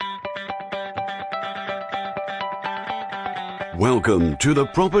Welcome to the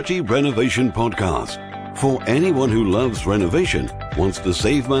Property Renovation Podcast. For anyone who loves renovation, wants to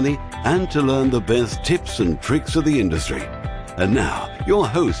save money, and to learn the best tips and tricks of the industry. And now, your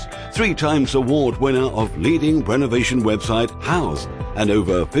host, 3 times award winner of leading renovation website House, and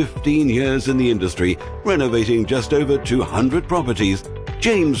over 15 years in the industry, renovating just over 200 properties,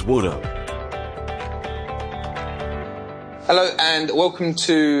 James Woodall. Hello and welcome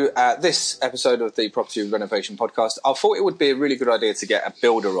to this episode of the Property Renovation Podcast. I thought it would be a really good idea to get a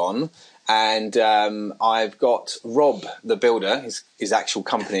builder on, and I've got Rob the Builder. His actual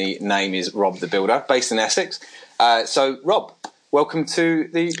company name is Rob the Builder, based in Essex. So Rob, welcome to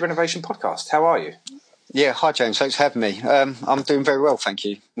the Renovation Podcast. How are you? Yeah, hi James, thanks for having me. I'm doing very well, thank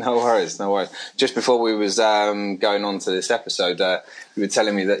you. No worries. Just before we was going on to this episode, you were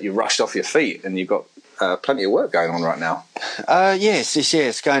telling me that you rushed off your feet and you've got plenty of work going on right now. Yes,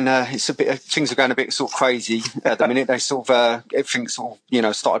 it's going. It's a bit. Things are going a bit sort of crazy at the minute. They sort of everything sort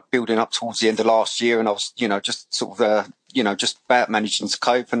of started building up towards the end of last year, and I was just sort of just about managing to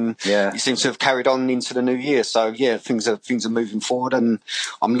cope, and it seems to have carried on into the new year. So yeah, things are moving forward, and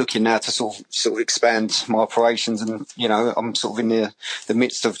I'm looking now to sort of expand my operations, and I'm sort of in the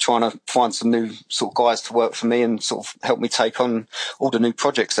midst of trying to find some new sort of guys to work for me and sort of help me take on all the new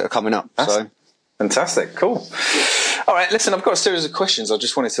projects that are coming up. Fantastic, cool. All right, listen, I've got a series of questions I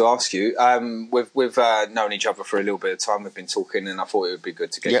just wanted to ask you. We've known each other for a little bit of time. We've been talking, and I thought it would be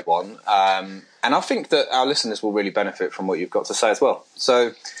good to get you on. And I think that our listeners will really benefit from what you've got to say as well.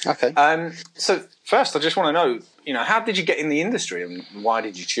 So, so first, I just want to know, how did you get in the industry, and why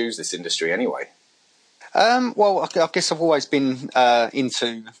did you choose this industry anyway? Well, I guess I've always been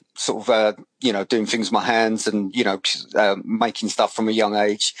into sort of doing things with my hands and making stuff from a young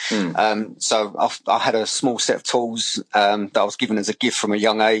age. So I had a small set of tools that I was given as a gift from a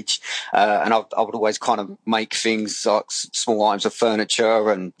young age, and I would always kind of make things like small items of furniture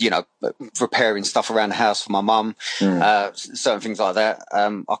and repairing stuff around the house for my mum, certain things like that.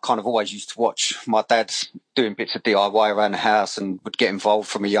 I kind of always used to watch my dad doing bits of DIY around the house and would get involved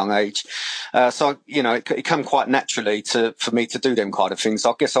from a young age. So it came quite naturally for me to do them kind of things.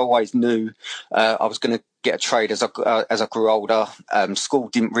 So I guess I always knew I was going to get a trade as I grew older. School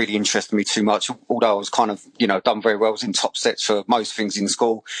didn't really interest me too much, although I was kind of done very well. I was in top sets for most things in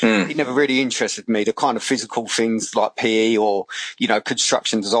school. It never really interested me. The kind of physical things like PE or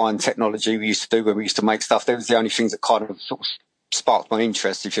construction design technology we used to do when we used to make stuff, they was the only things that kind of sort of sparked my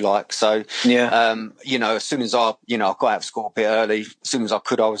interest, if you like. So as soon as I got out of school a bit early, as soon as I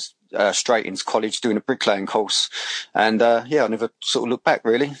could, I was straight into college doing a bricklaying course, and I never sort of looked back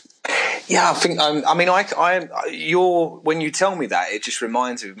really. Yeah, I think. When you tell me that, it just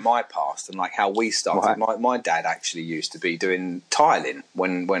reminds me of my past and like how we started. Right. My dad actually used to be doing tiling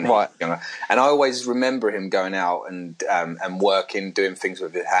when he was younger, and I always remember him going out and working, doing things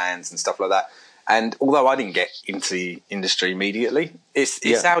with his hands and stuff like that. And although I didn't get into the industry immediately,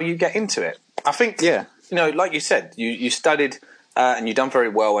 it's how you get into it. I think. Yeah. Like you said, you studied and you done very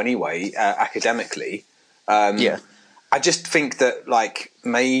well anyway academically. I just think that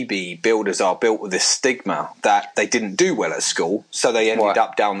maybe builders are built with this stigma that they didn't do well at school, so they ended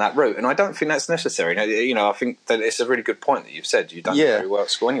up down that route. And I don't think that's necessary. I think that it's a really good point that you've said. You've done very well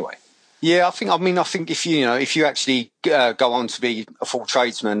at school anyway. Yeah, I think if you actually go on to be a full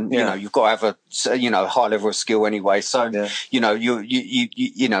tradesman, you've got to have a high level of skill anyway. So you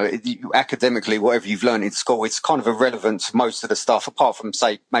academically, whatever you've learned in school, it's kind of irrelevant to most of the stuff, apart from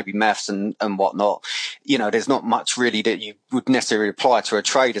say maybe maths and whatnot. There's not much really that you would necessarily apply to a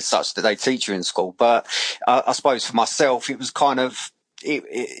trade as such that they teach you in school. But I suppose for myself, it was kind of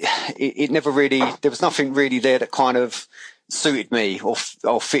it never really, there was nothing really there that kind of suited me or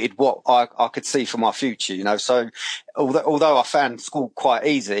fitted what I could see for my future, So although I found school quite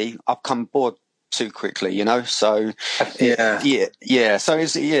easy, I've come bored too quickly, So So it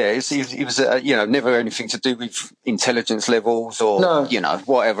was never anything to do with intelligence levels or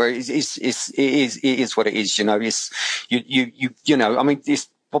whatever. It is what it is. It's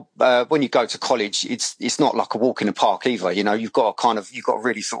when you go to college, it's not like a walk in the park either. You've got to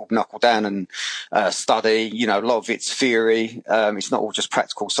really sort of knuckle down and study. A lot of it's theory. It's not all just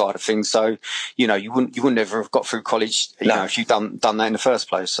practical side of things. So you wouldn't ever have got through college if you'd done that in the first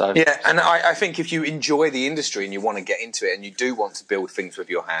place. So and I think if you enjoy the industry and you want to get into it and you do want to build things with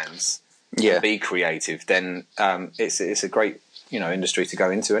your hands, and be creative, then it's a great industry to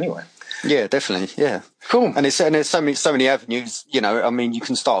go into anyway. Yeah, definitely. Yeah, cool. And there's so many avenues. You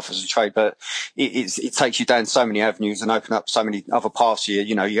can start off as a trade, but it takes you down so many avenues and open up so many other paths here.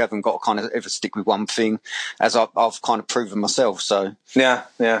 You haven't got to kind of ever stick with one thing, as I've kind of proven myself. So yeah.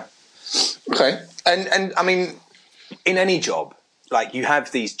 Okay. And in any job, like you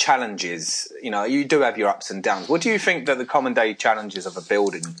have these challenges, you know, you do have your ups and downs. What do you think that the common day challenges of the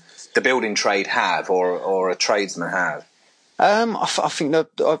building trade have, or a tradesman have? I think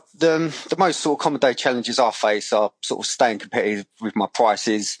the most sort of common day challenges I face are sort of staying competitive with my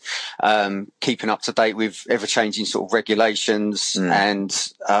prices, keeping up to date with ever-changing sort of regulations, and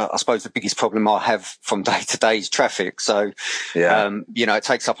I suppose the biggest problem I have from day to day is traffic. So, you know, it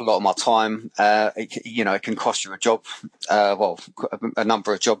takes up a lot of my time. It can cost you a job, a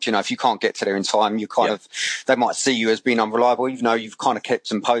number of jobs. You know, if you can't get to there in time, you kind of, they might see you as being unreliable, even though you've kind of kept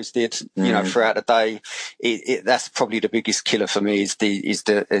them posted, you know, throughout the day. That's probably the biggest killer for me is definitely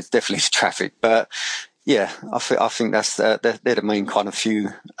the traffic. But yeah, I think that's they're the main kind of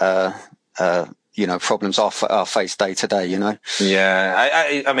few problems I face day to day. You know.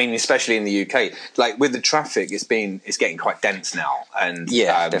 Yeah, I mean, especially in the UK, like with the traffic, it's getting quite dense now, and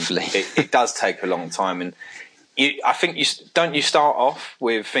definitely, it does take a long time. And I think you start off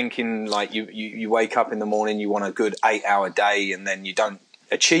with thinking like you wake up in the morning, you want a good 8-hour day, and then you don't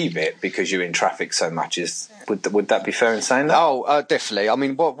achieve it because you're in traffic so much. Would that be fair in saying that? Oh, definitely. I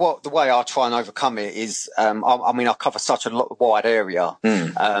mean, what the way I try and overcome it is, I cover such a wide area,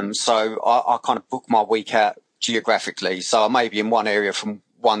 so I kind of book my week out geographically. So I may be in one area from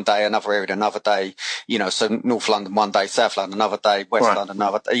one day, another area another day, you know, so North London one day, South London another day, West London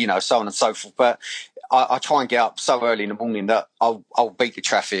another day, you know, so on and so forth. But I try and get up so early in the morning that I'll beat the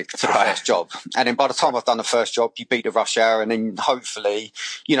traffic to the first job. And then by the time I've done the first job, you beat the rush hour, and then hopefully,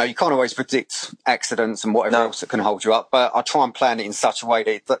 you know, you can't always predict accidents and whatever else that can hold you up. But I try and plan it in such a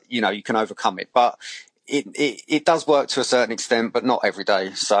way that you know, you can overcome it. But it does work to a certain extent, but not every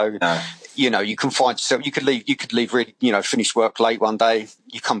day. So, you know, you can find yourself, you could leave really, you know, finish work late one day,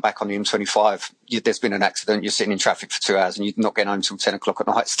 you come back on the M25, there's been an accident, you're sitting in traffic for 2 hours and you're not getting home until 10 o'clock at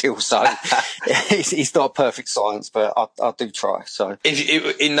night still. So it's not a perfect science, but I do try. So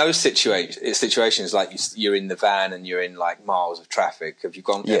in those situations, like you're in the van and you're in like miles of traffic, have you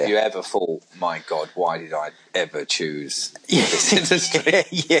ever thought, my God, why did I ever choose this industry?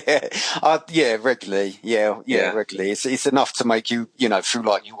 Regularly. Regularly. It's enough to make you, you know, feel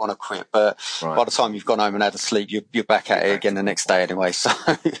like you want to quit, but by the time you've gone home and had a sleep, you're back at it again the next day anyway. So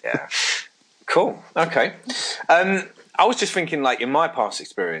yeah, cool. Okay. I was just thinking, like in my past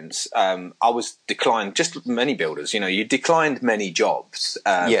experience, I was declined, just many builders, you know, you declined many jobs,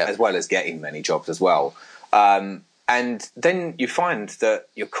 as well as getting many jobs as well. And then you find that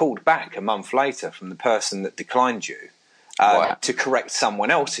you're called back a month later from the person that declined you to correct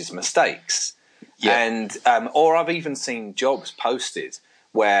someone else's mistakes. And or I've even seen jobs posted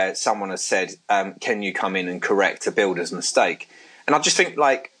where someone has said, can you come in and correct a builder's mistake? And I just think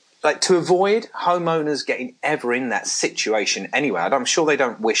like to avoid homeowners getting ever in that situation anyway, I'm sure they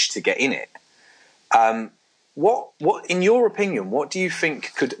don't wish to get in it. What in your opinion, what do you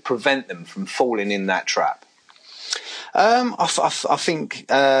think could prevent them from falling in that trap? I think,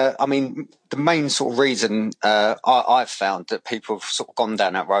 I mean, the main sort of reason I've found that people have sort of gone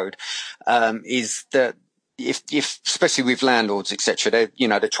down that road is that if especially with landlords, etc.,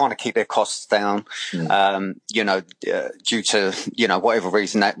 they're trying to keep their costs down, due to, whatever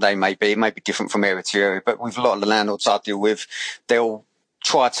reason that they may be. It may be different from area to area, but with a lot of the landlords I deal with, they'll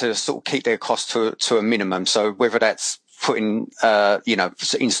try to sort of keep their costs to a minimum. So whether that's putting,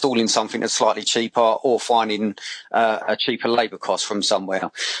 installing something that's slightly cheaper or finding a cheaper labour cost from somewhere,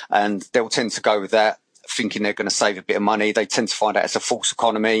 and they'll tend to go with that, thinking they're going to save a bit of money. They tend to find out it's a false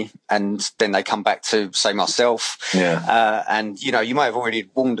economy, and then they come back to, say, myself. And, you may have already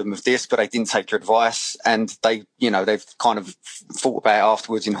warned them of this, but they didn't take your advice, and they've kind of thought about it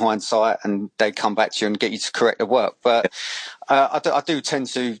afterwards in hindsight, and they come back to you and get you to correct the work. But I do tend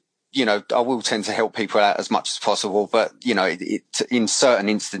to, I will tend to help people out as much as possible, but, in certain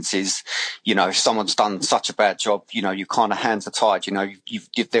instances, if someone's done such a bad job, you kind of hands are tied,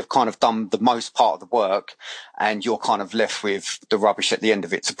 they've kind of done the most part of the work, and you're kind of left with the rubbish at the end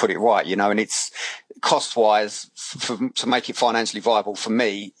of it to put it right, and it's cost wise to make it financially viable for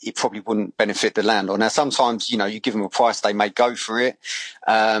me, it probably wouldn't benefit the landlord. Now, sometimes, you give them a price, they may go for it.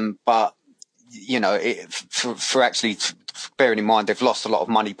 But, for actually bearing in mind they've lost a lot of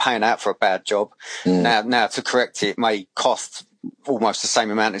money paying out for a bad job. Now to correct it may cost almost the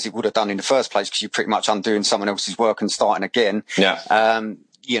same amount as it would have done in the first place, because you're pretty much undoing someone else's work and starting again. So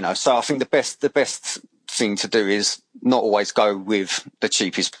I think the best thing to do is not always go with the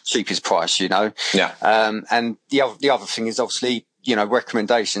cheapest price, And the other thing is, obviously,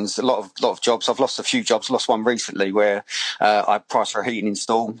 recommendations. A lot of jobs. I've lost a few jobs. Lost one recently where I priced for a heating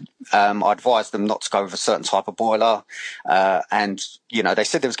install. I advised them not to go with a certain type of boiler, and they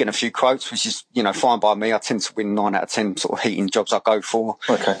said they was getting a few quotes, which is fine by me. I tend to win 9 out of 10 sort of heating jobs I go for.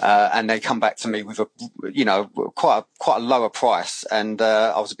 Okay. And they come back to me with quite a lower price, and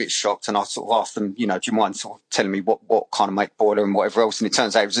I was a bit shocked. And I sort of asked them, do you mind sort of telling me what kind of make boiler and whatever else? And it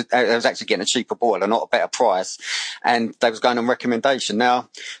turns out I was actually getting a cheaper boiler, not a better price, and they was going on recommendation. Now,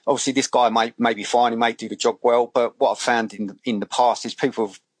 obviously, this guy may be fine, he may do the job well, but what I've found in the past is people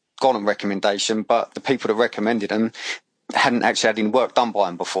have gone on recommendation, but the people that recommended them hadn't actually had any work done by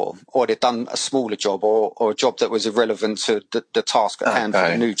them before, or they'd done a smaller job or a job that was irrelevant to the task at hand for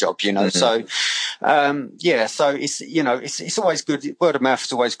the new job, Mm-hmm. So, so it's always good. Word of mouth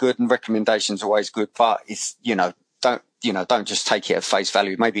is always good, and recommendations are always good, but it's, don't just take it at face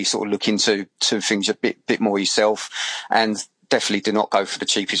value. Maybe sort of look into things a bit more yourself, and definitely do not go for the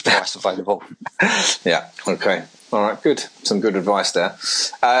cheapest price available. Yeah. Okay. All right. Good. Some good advice there.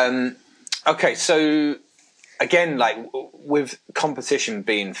 Okay. So again, like with competition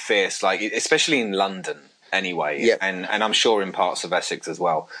being fierce, like especially in London anyway, yep. and I'm sure in parts of Essex as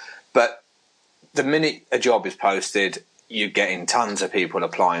well. But the minute a job is posted, you're getting tons of people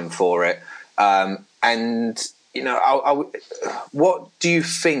applying for it. And what do you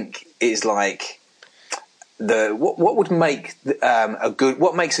think is like what would make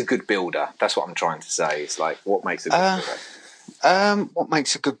what makes a good builder? That's what I'm trying to say. It's like, what makes a good builder? What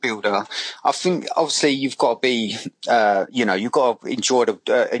makes a good builder? I think obviously you've got to be, you've got to enjoy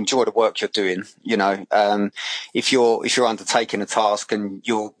the work you're doing. If you're undertaking a task and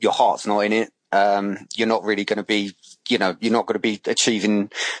your heart's not in it, you're not really going to be, you're not going to be achieving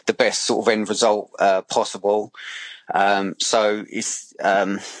the best sort of end result possible. So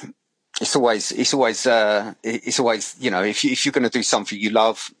it's always, if you're going to do something you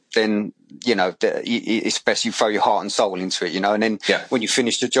love, then, it's best you throw your heart and soul into it, and then when you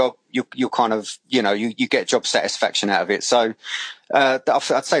finish the job, you kind of, you get job satisfaction out of it. So,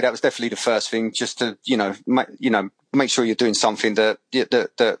 I'd say that was definitely the first thing, just to, make sure you're doing something that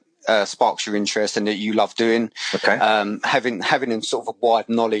sparks your interest and that you love doing. Okay. Having a sort of a wide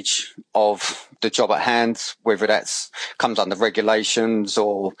knowledge of the job at hand, whether that's comes under regulations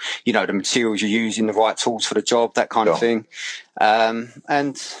or, the materials you're using, the right tools for the job, that kind of thing. I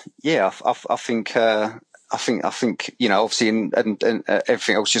think, obviously, and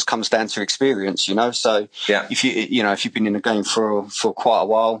everything else just comes down to experience, So if you've been in the game for quite a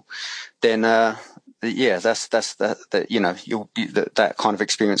while, then that's that kind of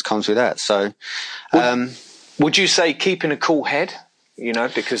experience comes with that. So, would you say keeping a cool head?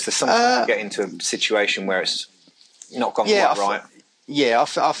 Because there's sometimes you get into a situation where it's not gone quite right.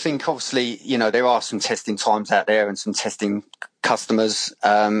 I think obviously, there are some testing times out there and some testing customers.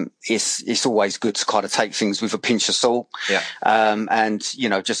 It's always good to kind of take things with a pinch of salt. Yeah. And,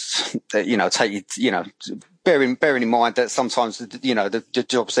 just, take it, bearing in mind that sometimes, the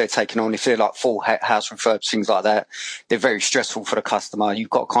jobs they're taking on, if they're like full house refurbs, things like that, they're very stressful for the customer. You've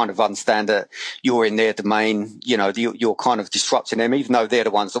got to kind of understand that you're in their domain, you're kind of disrupting them, even though they're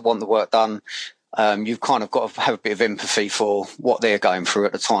the ones that want the work done. You've kind of got to have a bit of empathy for what they're going through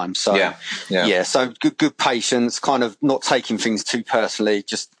at the time. So, so good patience, kind of not taking things too personally,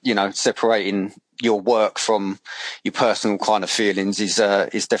 just, separating your work from your personal kind of feelings is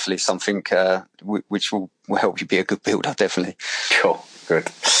definitely something, which will help you be a good builder, definitely. Cool.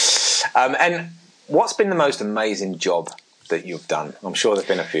 Good. And what's been the most amazing job that you've done? I'm sure there've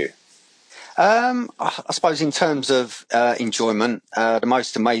been a few. I suppose in terms of enjoyment, the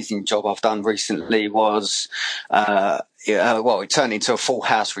most amazing job I've done recently was, it turned into a full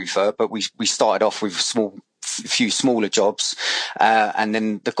house refurb, but we started off with a few smaller jobs, and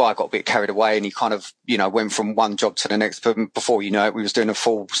then the guy got a bit carried away and he kind of, went from one job to the next, but before you know it, we was doing a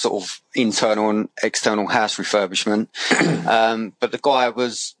full sort of internal and external house refurbishment. But the guy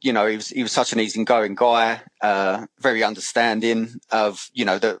was, he was such an easygoing guy, very understanding of,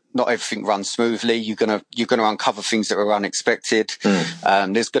 that not everything runs smoothly. You're going to uncover things that are unexpected.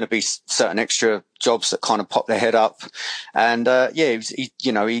 There's going to be certain extra jobs that kind of pop their head up. And,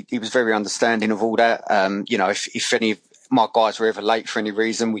 he was very understanding of all that. If any of my guys were ever late for any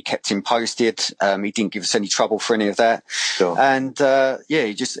reason, we kept him posted. He didn't give us any trouble for any of that. Sure. And, guy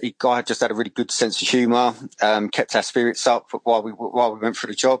just had a really good sense of humour, kept our spirits up while we went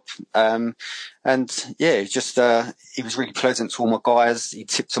through the job. And yeah, he was really pleasant to all my guys. He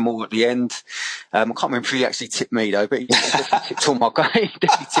tipped them all at the end. I can't remember if he actually tipped me though, but he definitely tipped all my guys. He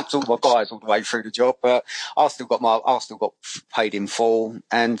definitely tipped all my guys all the way through the job. But I still got paid in full,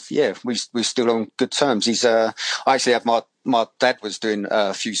 and yeah, we're still on good terms. I actually had my dad was doing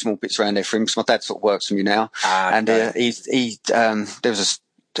a few small bits around there for him because my dad sort of works for me now, and there was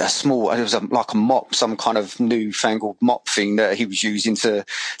like a mop, some kind of newfangled mop thing that he was using to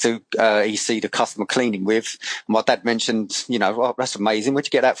he see the customer cleaning with. My dad mentioned, oh, that's amazing. Where'd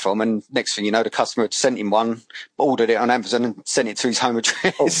you get that from? And next thing you know, the customer had sent him one, ordered it on Amazon, and sent it to his home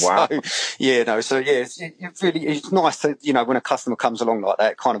address. Oh, wow. It's nice to, when a customer comes along like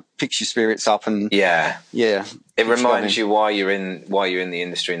that, it kind of picks your spirits up, and yeah. It reminds you why you're in the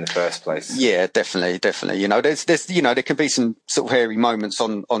industry in the first place. Yeah, definitely. There's there can be some sort of hairy moments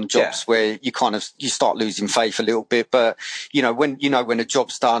on jobs where you start losing faith a little bit, but when the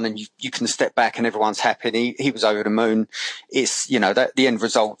job's done and you can step back and everyone's happy, and he was over the moon. It's that the end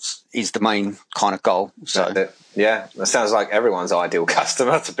result is the main kind of goal. So yeah, that sounds like everyone's ideal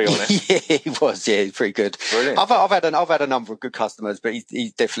customer, to be honest. Yeah, he was. Yeah, he's pretty good. Brilliant. I've had a number of good customers, but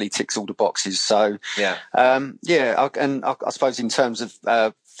he definitely ticks all the boxes. So yeah. I suppose in terms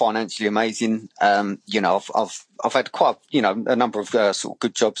of financially amazing, I've had quite a number of sort of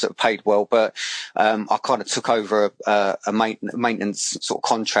good jobs that have paid well, but I kind of took over a maintenance sort of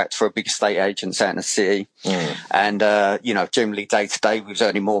contract for a big estate agent out in the city, and generally day to day we was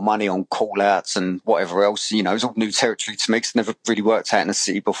earning more money on call outs and whatever else. It was all new territory to me because I never really worked out in the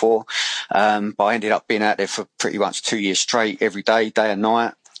city before, but I ended up being out there for pretty much 2 years straight, every day and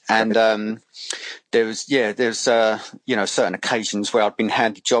night. And there was certain occasions where I'd been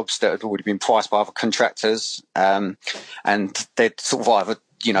handed jobs that had already been priced by other contractors, and they'd sort of either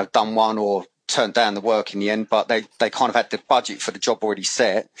done one or turned down the work in the end, but they kind of had the budget for the job already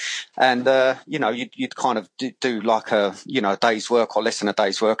set, and you'd kind of do like a day's work or less than a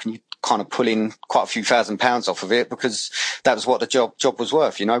day's work, and you'd kind of pull in quite a few £1,000s off of it because that was what the job was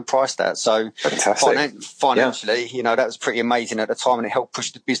worth, priced at. So financially, that was pretty amazing at the time, and it helped push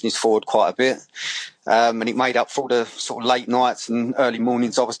the business forward quite a bit. And it made up for all the sort of late nights and early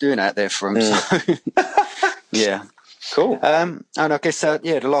mornings I was doing out there for them. So, yeah. Cool. And I guess,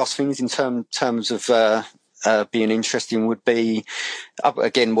 the last things in terms of being interesting would be,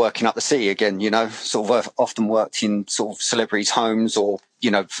 again, working up the city again, sort of often worked in sort of celebrities' homes or,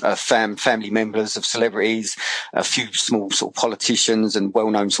 family members of celebrities, a few small sort of politicians and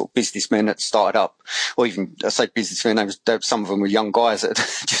well-known sort of businessmen that started up, or even, I say businessmen, some of them were young guys that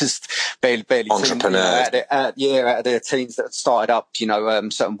just barely entrepreneurs. Out of their teens that had started up,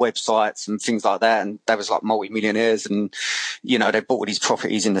 certain websites and things like that. And they was like multi-millionaires, and, they bought all these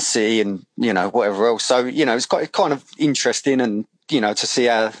properties in the city and, whatever else. So, it's kind of interesting, and, to see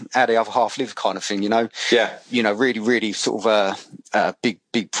how the other half live kind of thing, Yeah. Really, really sort of,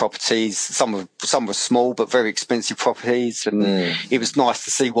 big properties. Some were small, but very expensive properties. And it was nice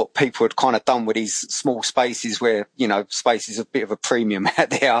to see what people had kind of done with these small spaces where, space is a bit of a premium out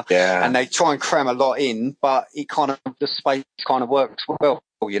there. Yeah. And they try and cram a lot in, but the space kind of works well,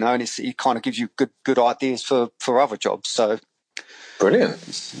 and it kind of gives you good ideas for other jobs. So.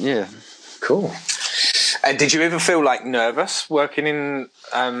 Brilliant. Yeah. Cool. And did you ever feel like nervous working in,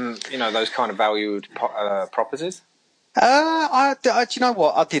 those kind of valued properties? Do you know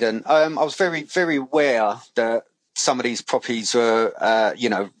what? I didn't. I was very, very aware that some of these properties were,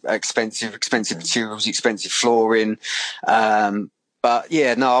 expensive materials, expensive flooring. But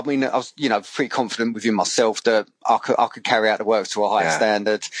yeah, no, I mean, I was, pretty confident within myself that I could carry out the work to a higher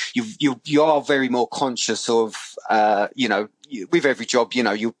standard. You are very more conscious of, with every job,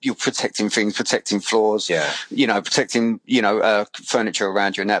 you're protecting things, protecting floors, protecting, furniture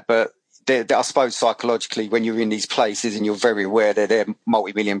around you and that. But I suppose psychologically, when you're in these places and you're very aware that they're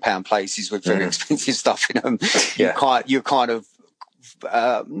multi-million-pound places with very expensive stuff in them, you're kind of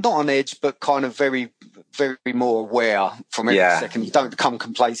not on edge, but kind of very, very more aware from every second. You don't become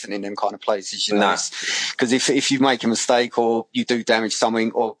complacent in them kind of places, because if you make a mistake or you do damage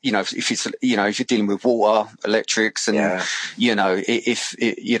something, or if it's if you're dealing with water, electrics, and you're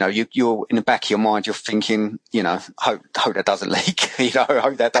in the back of your mind, you're thinking, hope that doesn't leak,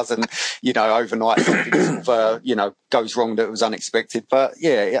 hope that doesn't, overnight something sort of, goes wrong that was unexpected. But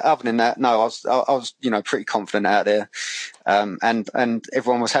other than that, no, I was pretty confident out there, and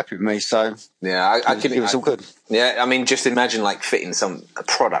everyone was happy with me. So it was all good. Yeah, I mean, just imagine like fitting a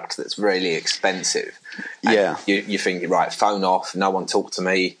product that's really expensive. You think, right, phone off, no one talk to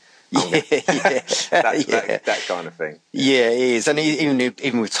me. That kind of thing. Yeah, it is. And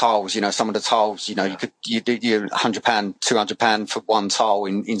even with tiles, some of the tiles, you do £100, £200 for one tile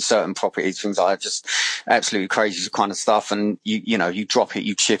in certain properties, things like that, just absolutely crazy kind of stuff. And you drop it,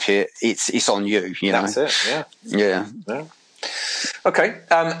 you chip it, it's on you, That's it. Yeah. Okay.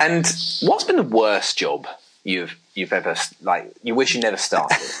 And what's been the worst job you've ever, you wish you never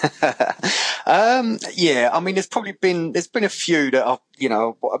started? there's been a few that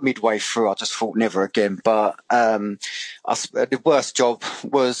midway through I just thought never again, but the worst job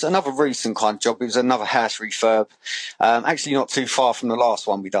was another recent kind of job. It was another house refurb, actually not too far from the last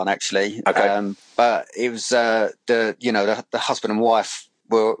one we done actually. Okay. But it was the husband and wife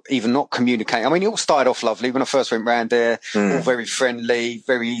were even not communicating. I mean, it all started off lovely when I first went round there, all very friendly,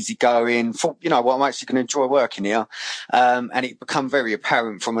 very easygoing. Thought, I'm actually going to enjoy working here. And it became very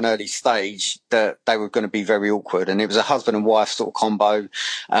apparent from an early stage that they were going to be very awkward. And it was a husband and wife sort of combo.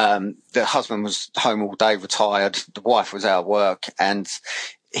 The husband was home all day, retired. The wife was out of work, and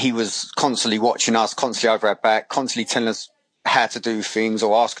he was constantly watching us, constantly over our back, constantly telling us how to do things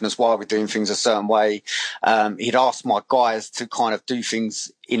or asking us why we're doing things a certain way. He'd asked my guys to kind of do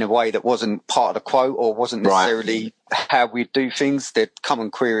things in a way that wasn't part of the quote or wasn't necessarily how we'd do things. They'd come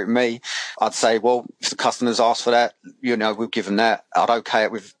and query it me. I'd say, well, if the customers ask for that, we'll give them that. I'd okay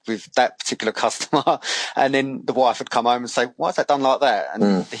it with that particular customer. And then the wife would come home and say, why is that done like that?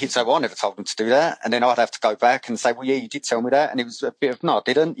 And he'd say, well, I never told them to do that. And then I'd have to go back and say, well, yeah, you did tell me that. And it was a bit of, no, I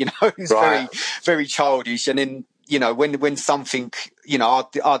didn't. It was very, very childish. And then, when something,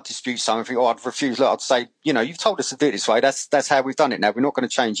 I'd dispute something or I'd refuse, I'd say, you've told us to do it this way. That's how we've done it now. We're not going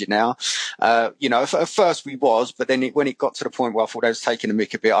to change it now. At first we was, but then when it got to the point where I thought they was taking the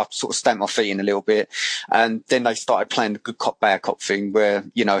mick a bit, I sort of stamped my feet in a little bit. And then they started playing the good cop, bad cop thing where,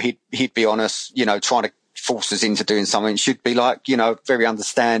 he'd be honest, trying to force us into doing something. It should be like, very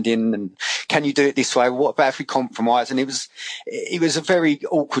understanding and can you do it this way? What about if we compromise? And it was a very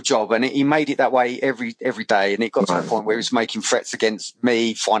awkward job, and he made it that way every day. And it got to the point where he was making threats against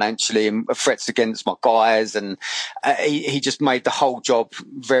me financially and threats against my guys. And he just made the whole job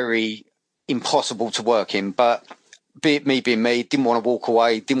very impossible to work in. But being me, didn't want to walk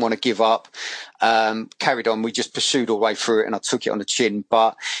away, didn't want to give up, carried on. We just pursued all the way through it, and I took it on the chin,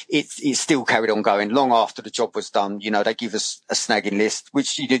 but it still carried on going long after the job was done. They give us a snagging list,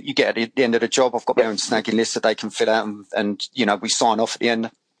 which you get at the end of the job. I've got my own snagging list that they can fill out, and we sign off at the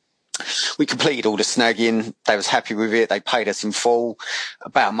end. We completed all the snagging. They was happy with it. They paid us in full.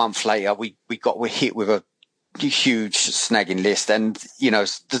 About a month later, we hit with a huge snagging list, and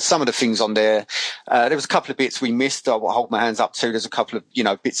some of the things on there, there was a couple of bits we missed. I will hold my hands up to. There's a couple of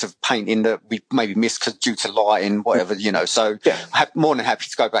bits of painting that we maybe missed due to lighting, whatever, so more than happy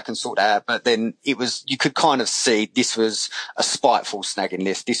to go back and sort that out. But then you could kind of see this was a spiteful snagging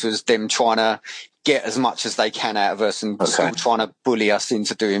list. This was them trying to get as much as they can out of us and still trying to bully us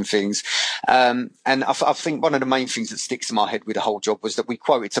into doing things. And I think one of the main things that sticks in my head with the whole job was that we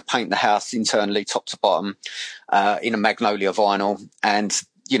quoted to paint the house internally, top to bottom, in a magnolia vinyl. And,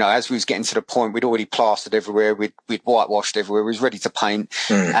 as we was getting to the point, we'd already plastered everywhere, we'd whitewashed everywhere, we was ready to paint.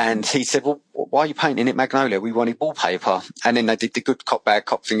 And he said, well, why are you painting it magnolia? We wanted wallpaper. And then they did the good cop, bad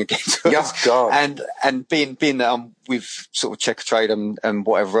cop thing again to us. And being with sort of Checkatrade and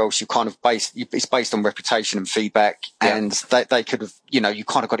whatever else, you kind of it's based on reputation and feedback. And they could have, you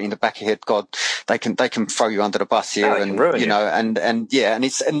kind of got it in the back of your head, God, they can throw you under the bus here. And, and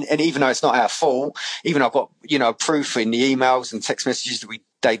even though it's not our fault, even I've got, proof in the emails and text messages that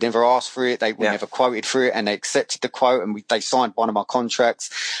they never asked for it. They were never quoted for it, and they accepted the quote, and they signed one of my contracts.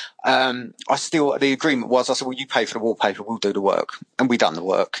 The agreement was, I said, well, you pay for the wallpaper, we'll do the work. And we done the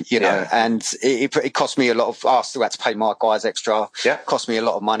work, and it cost me a lot of, I still had to pay my guys extra. It cost me a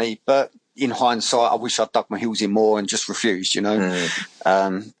lot of money, but in hindsight, I wish I'd dug my heels in more and just refused, but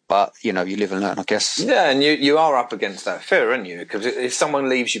you live and learn, I guess. Yeah. And you are up against that fear, aren't you? Because if someone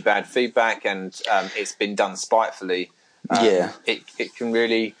leaves you bad feedback and, it's been done spitefully, it can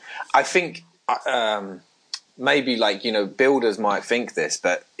really, I think, maybe builders might think this,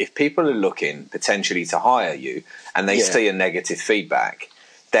 but if people are looking potentially to hire you and they see a negative feedback,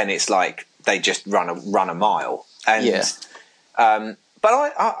 then it's like they just run a mile. And but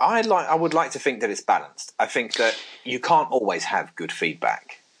I would like to think that it's balanced. I think that you can't always have good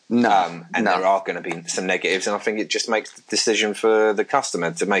feedback. No, there are going to be some negatives, and I think it just makes the decision for the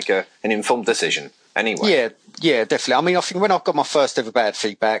customer to make an informed decision. Anyway, yeah, definitely. I mean, I think when I got my first ever bad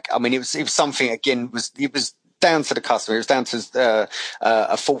feedback, I mean, it was something, again, it was down to the customer. It was down to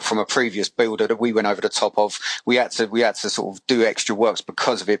a fault from a previous builder that we went over the top of. We had to sort of do extra works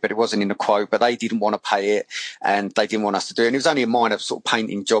because of it, but it wasn't in the quote. But they didn't want to pay it, and they didn't want us to do it. And it was only a minor sort of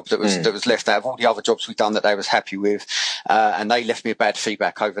painting job that was left out of all the other jobs we've done that they was happy with, and they left me a bad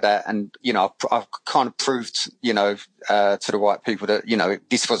feedback over that. And I've kind of proved to the right people that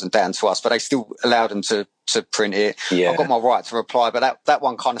this wasn't down to us, but they still allowed them to print it. I got my right to reply, but that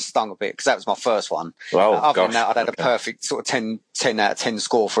one kind of stung a bit because that was my first one. Other than that, I'd had a perfect sort of 10 out of 10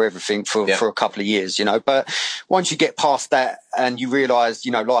 score for everything for a couple of years, but once you get past that and you realise,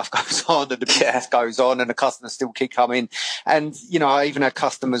 life goes on and the business goes on and the customers still keep coming. And, I even had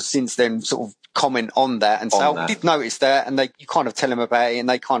customers since then sort of comment on that and say, I did notice that, and you kind of tell them about it, and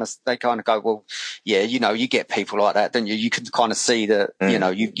they kind of go, well, yeah, you get people like that, don't you? You can kind of see that,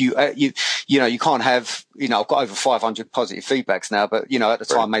 you can't have, I've got over 500 positive feedbacks now, but at the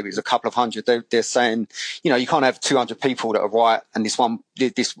time maybe it was a couple of hundred. They're saying, you can't have 200 people that are right, and this one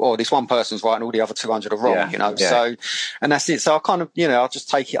person's right, and all the other 200 are wrong. So, and that's it. So I kind of, I'll just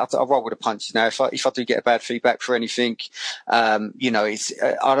take it. I'll roll with the punches now. If I do get a bad feedback for anything, I'd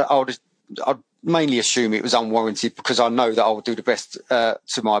mainly assume it was unwarranted, because I know that I'll do the best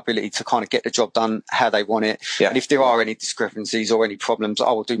to my ability to kind of get the job done how they want it. And if there are any discrepancies or any problems,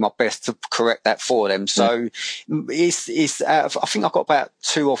 I will do my best to correct that for them. So it's I think I've got about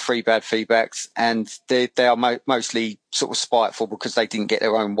 2 or 3 bad feedbacks, and they are mostly sort of spiteful because they didn't get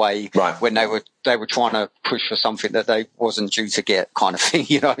their own way when they were trying to push for something that they wasn't due to get, kind of thing,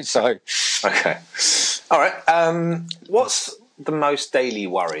 So okay, all right. What's the most daily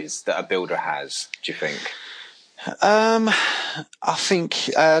worries that a builder has, do you think? I think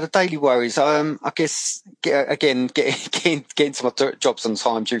the daily worries, I guess, getting to my jobs on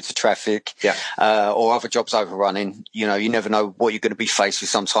time due to traffic, or other jobs overrunning. You never know what you're going to be faced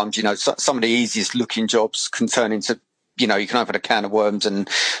with sometimes. Some of the easiest looking jobs can turn into, you can open a can of worms, and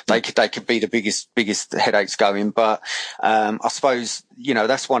they could be the biggest headaches going. But I suppose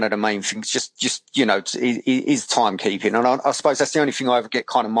that's one of the main things. Just is timekeeping, and I suppose that's the only thing I ever get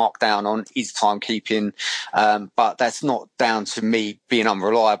kind of marked down on is timekeeping. But that's not down to me being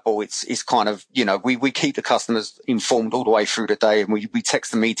unreliable. It's kind of we keep the customers informed all the way through the day, and we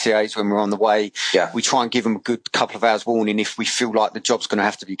text them ETAs when we're on the way. We try and give them a good couple of hours warning if we feel like the job's going to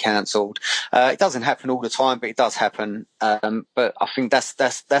have to be cancelled. It doesn't happen all the time, but it does happen. But I think that's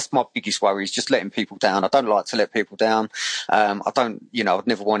my biggest worry, is just letting people down. I don't like to let people down. I'd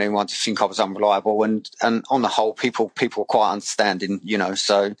never want anyone to think I was unreliable, and on the whole, people are quite understanding,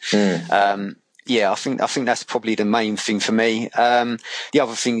 so, I think that's probably the main thing for me. The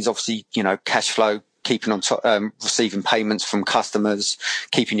other thing is obviously, cash flow, keeping on top, receiving payments from customers,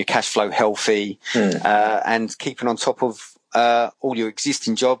 keeping your cash flow healthy, and keeping on top of all your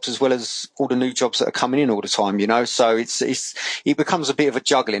existing jobs as well as all the new jobs that are coming in all the time, so it becomes a bit of a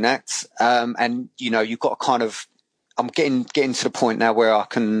juggling act. And you've got to kind of, I'm getting to the point now where I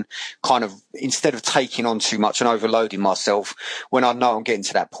can kind of, instead of taking on too much and overloading myself, when I know I'm getting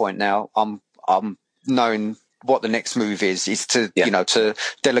to that point now, I'm knowing what the next move is to, to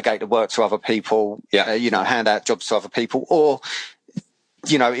delegate the work to other people, hand out jobs to other people, or,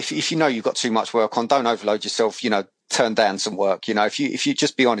 if you've got too much work on, don't overload yourself, turn down some work. If you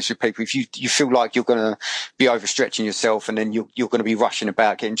just be honest with people, if you feel like you're going to be overstretching yourself, and then you're going to be rushing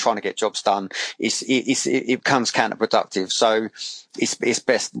about trying to get jobs done, it becomes counterproductive. So it's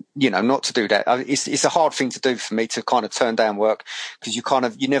best, not to do that. It's a hard thing to do for me, to kind of turn down work, because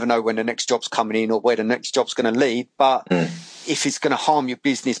you never know when the next job's coming in or where the next job's going to lead. But if it's going to harm your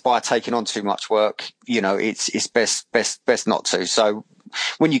business by taking on too much work, it's best not to. So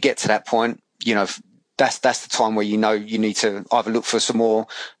when you get to that point, that's the time where you need to either look for some more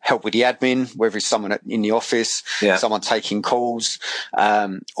help with the admin, whether it's someone in the office, someone taking calls,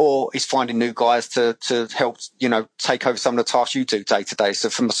 or it's finding new guys to help, take over some of the tasks you do day to day. So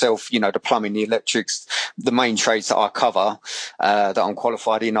for myself, the plumbing, the electrics, the main trades that I cover, that I'm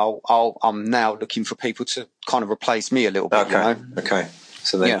qualified in, I'm now looking for people to kind of replace me a little bit. Okay.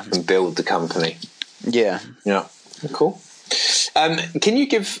 So they can build the company. Yeah. Cool. Can you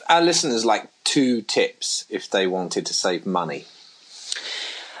give our listeners 2 tips if they wanted to save money?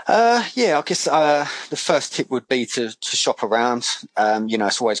 I guess the first tip would be to shop around.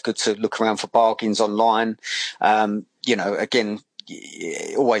 It's always good to look around for bargains online. Again,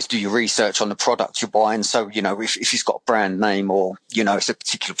 always do your research on the product you're buying. So, if it's got a brand name, or, it's a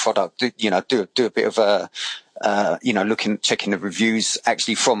particular product, do a bit of checking the reviews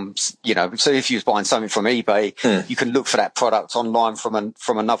actually from, so if you was buying something from eBay, you can look for that product online from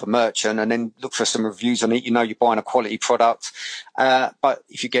another merchant and then look for some reviews on it. You're buying a quality product. But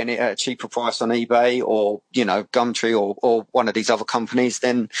if you're getting it at a cheaper price on eBay or, Gumtree or one of these other companies,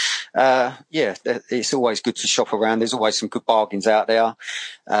 then, it's always good to shop around. There's always some good bargains out there.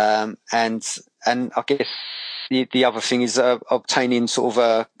 And I guess the other thing is obtaining sort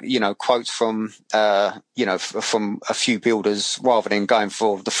of quotes from from a few builders rather than going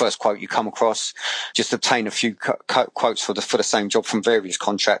for the first quote you come across. Just obtain a few quotes for the same job from various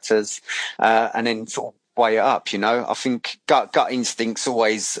contractors, and then sort of weigh it up. I think gut instinct's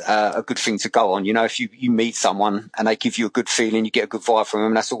always a good thing to go on. If you meet someone and they give you a good feeling, you get a good vibe from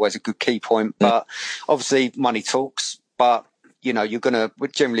them, that's always a good key point. But obviously money talks, but you're going to,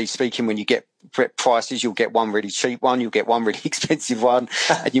 generally speaking, when you get prices, you'll get one really cheap one, you'll get one really expensive one,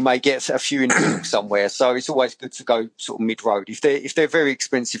 and you may get a few in the middle somewhere. So it's always good to go sort of mid-road. If they're very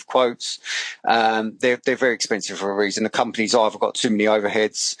expensive quotes, they're very expensive for a reason. The company's either got too many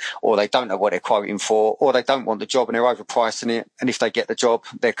overheads, or they don't know what they're quoting for, or they don't want the job and they're overpricing it. And if they get the job,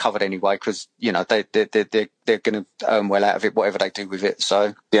 they're covered anyway because they're going to earn well out of it, whatever they do with it.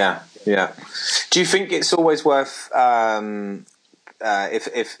 So yeah. Do you think it's always worth?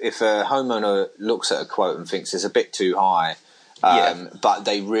 If a homeowner looks at a quote and thinks it's a bit too high, but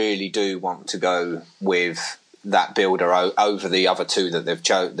they really do want to go with that builder over the other two that they've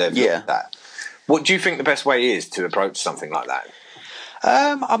looked at, what do you think the best way is to approach something like that?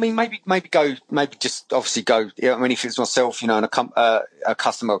 Maybe just obviously go. I mean, if it's myself, and a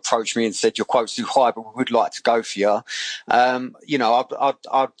customer approached me and said your quote's too high, but we would like to go for you.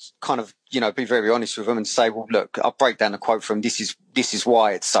 I'd kind of be very honest with them and say, well, look, I'll break down the quote from this is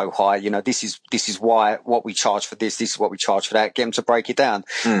why it's so high. This is why what we charge for this is what we charge for that. Get them to break it down.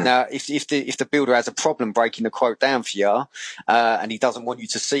 Now, if the builder has a problem breaking the quote down for you, and he doesn't want you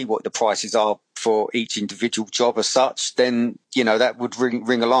to see what the prices are for each individual job as such, then that would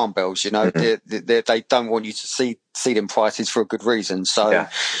ring alarm bells. They don't want you to see them prices for a good reason. So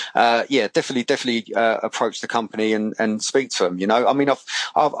definitely approach the company and speak to them. I mean,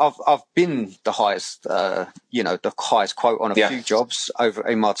 I've been the highest the highest quote on a few jobs over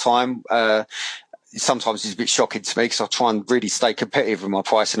in my time. Sometimes it's a bit shocking to me because I try and really stay competitive with my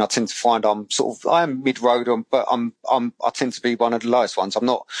pricing. I tend to find I am mid-road, but I tend to be one of the lowest ones. I'm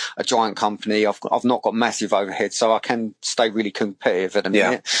not a giant company. I've not got massive overhead, so I can stay really competitive at a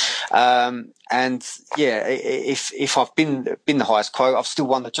minute. If I've been the highest quote, I've still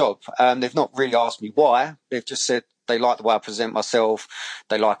won the job. They've not really asked me why. They've just said they like the way I present myself.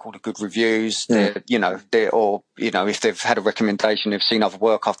 They like all the good reviews. If they've had a recommendation, they've seen other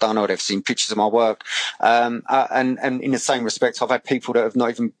work I've done, or they've seen pictures of my work. And in the same respect, I've had people that have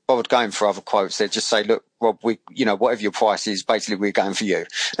not even bothered going for other quotes. They just say, look, Rob, whatever your price is, basically we're going for you.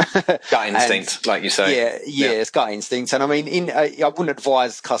 Gut instinct, like you say. It's gut instinct. And I mean, I wouldn't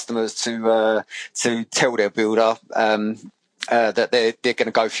advise customers to tell their builder, that they're going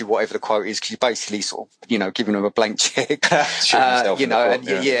to go through whatever the quote is, because you're basically sort of, giving them a blank check. Some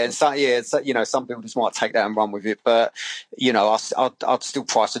builders might take that and run with it, but, I'd still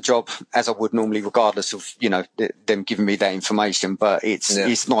price a job as I would normally, regardless of, them giving me that information. But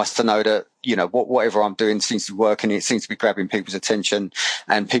it's nice to know that, whatever I'm doing seems to be working. It seems to be grabbing people's attention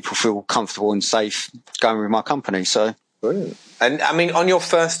and people feel comfortable and safe going with my company. So. Brilliant. And I mean, on your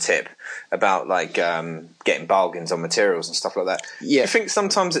first tip about getting bargains on materials and stuff like that, do you think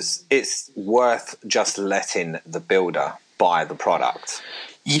sometimes it's worth just letting the builder buy the product?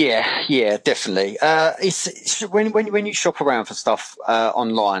 Yeah, definitely. It's when you shop around for stuff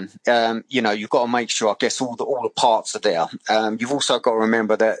online, you've got to make sure, I guess, all the parts are there. You've also got to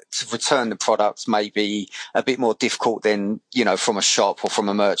remember that to return the products may be a bit more difficult than from a shop or from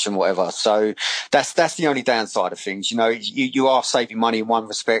a merchant, whatever. So that's the only downside of things. You are saving money in one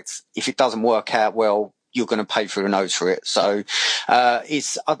respect. If it doesn't work out well, you're going to pay through the nose for it. So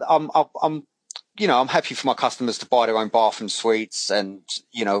I'm happy for my customers to buy their own bathroom suites and,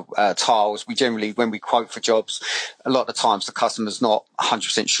 tiles. We generally, when we quote for jobs, a lot of the times the customer's not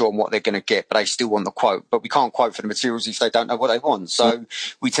 100% sure on what they're going to get, but they still want the quote. But we can't quote for the materials if they don't know what they want. So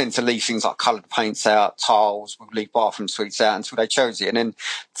we tend to leave things like coloured paints out, tiles, we'll leave bathroom suites out until they chose it. And then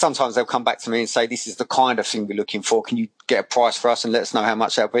sometimes they'll come back to me and say, this is the kind of thing we're looking for. Can you get a price for us and let us know how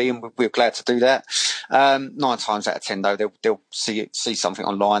much that'll be? And we're glad to do that. 9 times out of 10, though, they'll see something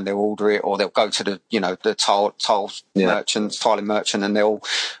online, they'll order it, or they'll go to the tiles merchants, tiling merchant, and they'll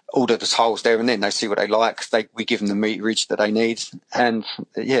order the tiles there and then. They see what they like. We give them the meterage that they need, and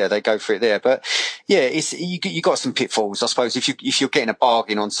they go for it there. But you got some pitfalls, I suppose. If you're getting a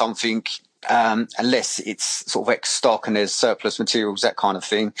bargain on something, unless it's sort of ex stock and there's surplus materials, that kind of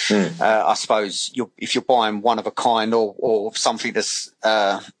thing. I suppose if you're buying one of a kind or something that's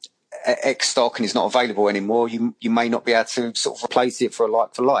ex stock and is not available anymore, you may not be able to sort of replace it for a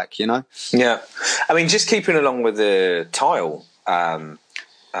like for like, you know? Yeah. I mean, just keeping along with the tile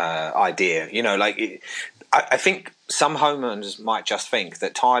idea, you know, like I think some homeowners might just think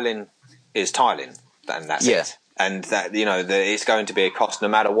that tiling is tiling and that's it. And that, you know, that it's going to be a cost no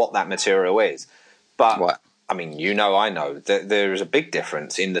matter what that material is. But, I mean, you know, I know that there is a big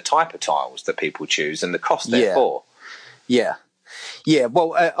difference in the type of tiles that people choose and the cost therefore. Yeah,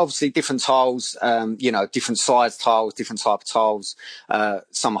 well, obviously different tiles, you know, different size tiles, different type of tiles.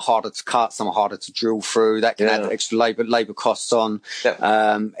 Some are harder to cut, some are harder to drill through. That can add extra labour costs on.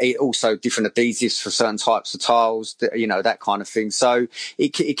 Also different adhesives for certain types of tiles, you know, that kind of thing. So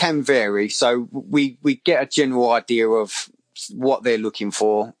it can vary. So we get a general idea of what they're looking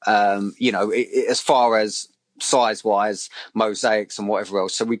for, you know, as far as size-wise, mosaics and whatever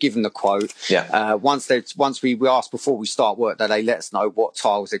else. So we give them the quote. Once we ask before we start work that they let us know what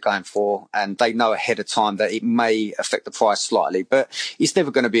tiles they're going for, and they know ahead of time that it may affect the price slightly, but it's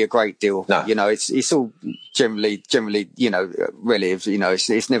never going to be a great deal. No. You know, it's all generally, you know, relative. You know,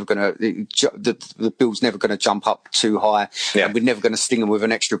 it's never going to, the bill's never going to jump up too high, and we're never going to sting them with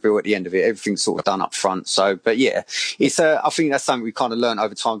an extra bill at the end of it. Everything's sort of done up front. So, but yeah, it's I think that's something we kind of learned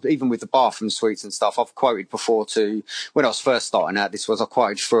over time. Even with the bathroom suites and stuff, I've quoted before to when I was first starting out, I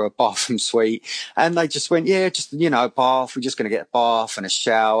quoted for a bathroom suite, and they just went, yeah, just, you know, bath, we're just going to get a bath and a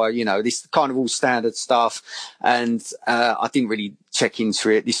shower, you know, this kind of all standard stuff. And I didn't really check into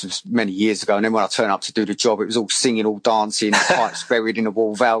it. This was many years ago, and then when I turned up to do the job, it was all singing, all dancing, pipes buried in the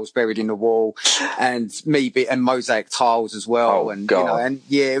wall, valves buried in the wall, and mosaic tiles as well. You know, and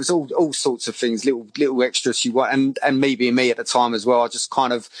yeah, it was all sorts of things, little extras you want, and me being me at the time as well, I just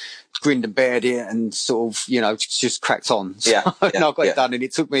kind of grinned and bared it and sort of, you know, just cracked on. So, and I got it done, and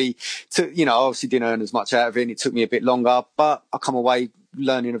it took me you know, I obviously didn't earn as much out of it, and it took me a bit longer, but I come away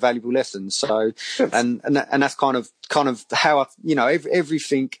learning a valuable lesson. So, and that's kind of how I, you know,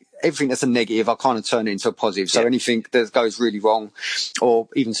 everything that's a negative, I kind of turn it into a positive. So anything that goes really wrong or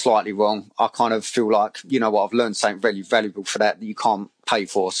even slightly wrong, I kind of feel like, you know what, I've learned something really valuable for that you can't pay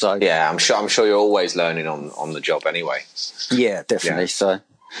for. So yeah, I'm sure you're always learning on the job anyway. Yeah, definitely. So.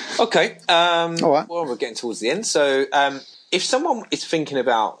 Okay. All right. Well, we're getting towards the end. So, if someone is thinking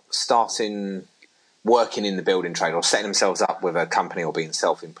about starting working in the building trade or setting themselves up with a company or being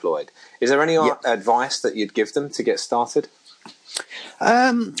self-employed, is there any advice that you'd give them to get started?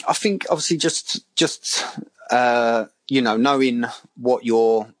 I think obviously just you know, knowing what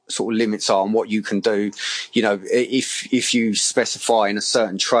your sort of limits are and what you can do. You know, if you specify in a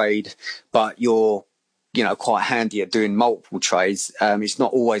certain trade, but you're, you know, quite handy at doing multiple trades, it's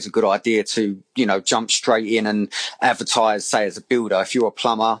not always a good idea to, you know, jump straight in and advertise, say, as a builder. If you're a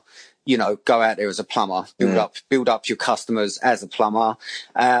plumber, you know, go out there as a plumber, build up your customers as a plumber.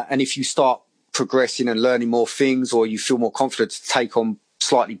 And if you start progressing and learning more things, or you feel more confident to take on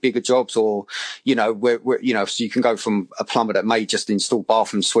slightly bigger jobs, or, you know, where you know, so you can go from a plumber that may just install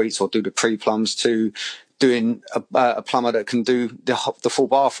bathroom suites or do the pre-plums to doing a plumber that can do the full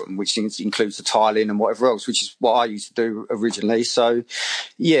bathroom, which includes the tiling and whatever else, which is what I used to do originally. So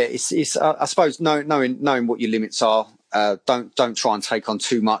yeah, it's I suppose knowing what your limits are. Don't try and take on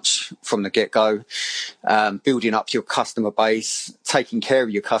too much from the get-go. Building up your customer base, taking care of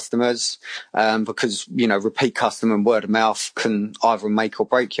your customers, because, you know, repeat customer and word of mouth can either make or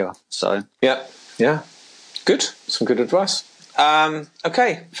break you. So yeah, good, some good advice.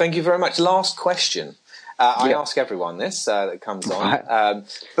 Okay, thank you very much. Last question. I ask everyone this that comes on,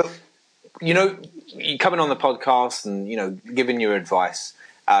 but, you know, you coming on the podcast and, you know, giving your advice.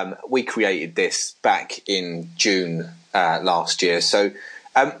 We created this back in June last year. So,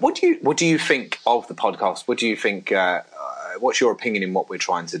 what do you think of the podcast? What do you think? What's your opinion in what we're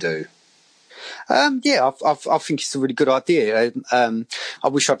trying to do? Yeah, I think it's a really good idea. I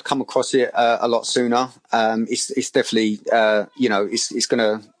wish I'd come across it a lot sooner. It's definitely, you know, it's going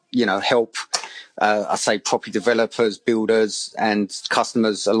to, you know, help. I say property developers, builders and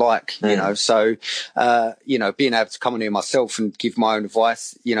customers alike, you know, so, you know, being able to come in here myself and give my own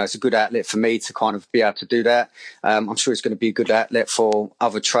advice, you know, it's a good outlet for me to kind of be able to do that. I'm sure it's going to be a good outlet for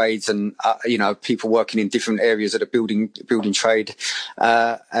other trades and, you know, people working in different areas of the building trade.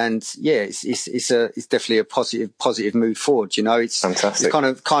 And yeah, it's definitely a positive move forward. You know, it's fantastic.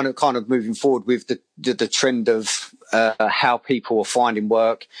 It's kind of moving forward with the trend of, how people are finding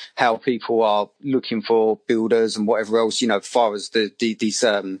work, how people are looking for builders and whatever else, as far as these,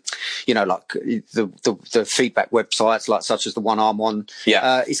 like the feedback websites, like such as the one I'm on.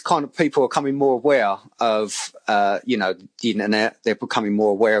 Yeah. It's kind of people are becoming more aware of, the internet. They're becoming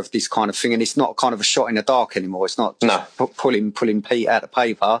more aware of this kind of thing. And it's not kind of a shot in the dark anymore. It's not just pulling Pete out of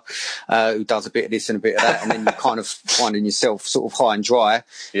paper, who does a bit of this and a bit of that. And then you're kind of finding yourself sort of high and dry.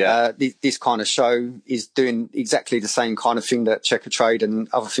 Yeah. This kind of show is doing exactly the same kind of thing that Checkatrade and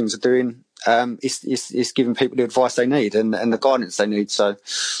other things are doing. It's giving people the advice they need and the guidance they need. So,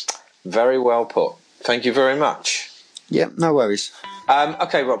 very well put. Thank you very much. Yeah, no worries.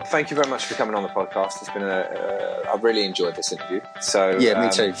 Okay, Rob, thank you very much for coming on the podcast. It's been I've really enjoyed this interview. So yeah, me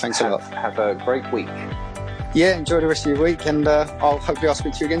too. Thanks a lot. Have a great week. Yeah, enjoy the rest of your week, and hopefully I'll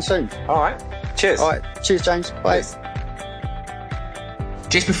speak to you again soon. All right. Cheers. All right. Cheers, James. Bye. Cheers.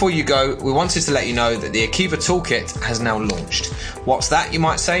 Just before you go, we wanted to let you know that the Akiva Toolkit has now launched. What's that, you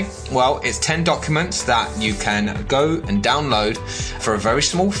might say? Well, it's 10 documents that you can go and download for a very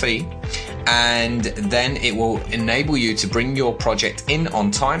small fee, and then it will enable you to bring your project in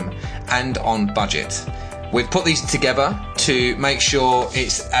on time and on budget. We've put these together to make sure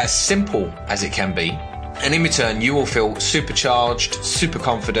it's as simple as it can be. And in return, you will feel supercharged, super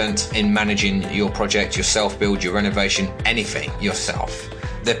confident in managing your project, your self-build, your renovation, anything yourself.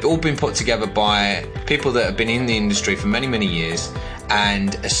 They've all been put together by people that have been in the industry for many, many years.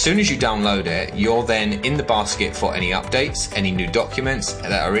 And as soon as you download it, you're then in the basket for any updates, any new documents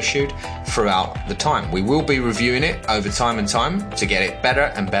that are issued throughout the time. We will be reviewing it over time and time to get it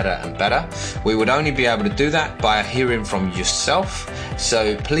better and better and better. We would only be able to do that by hearing from yourself.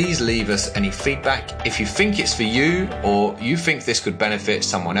 So please leave us any feedback. If you think it's for you or you think this could benefit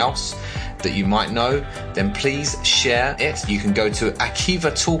someone else that you might know, then please share it. You can go to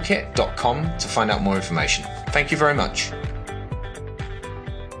akivatoolkit.com to find out more information. Thank you very much.